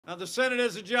Now, the Senate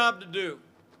has a job to do,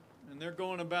 and they're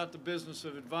going about the business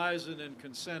of advising and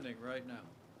consenting right now.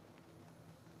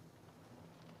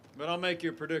 But I'll make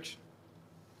you a prediction.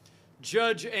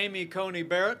 Judge Amy Coney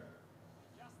Barrett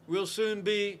will soon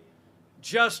be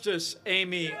Justice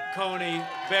Amy Coney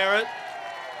Barrett.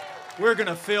 We're going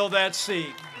to fill that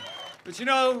seat. But you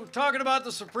know, talking about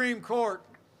the Supreme Court,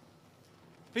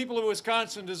 people of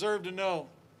Wisconsin deserve to know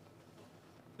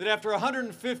that after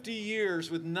 150 years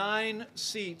with 9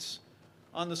 seats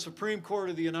on the Supreme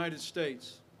Court of the United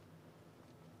States,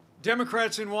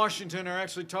 Democrats in Washington are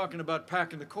actually talking about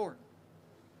packing the court.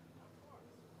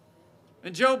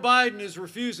 And Joe Biden is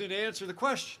refusing to answer the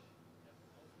question.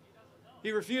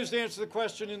 He refused to answer the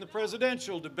question in the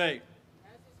presidential debate.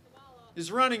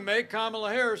 His running mate,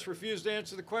 Kamala Harris, refused to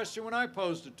answer the question when I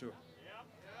posed it to her.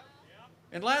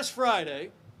 And last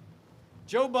Friday,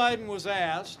 Joe Biden was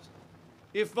asked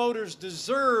if voters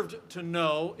deserved to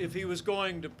know if he was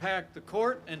going to pack the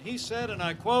court, and he said, and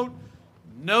I quote,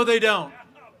 "No, they don't."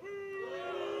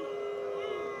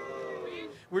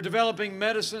 We're developing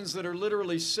medicines that are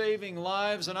literally saving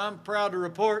lives, and I'm proud to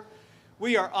report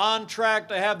we are on track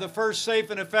to have the first safe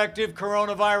and effective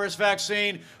coronavirus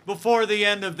vaccine before the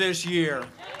end of this year.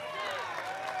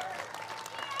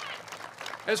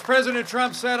 As President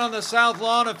Trump said on the South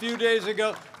Lawn a few days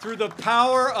ago, through the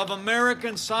power of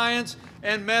American science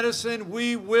and medicine,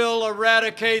 we will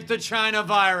eradicate the China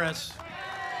virus.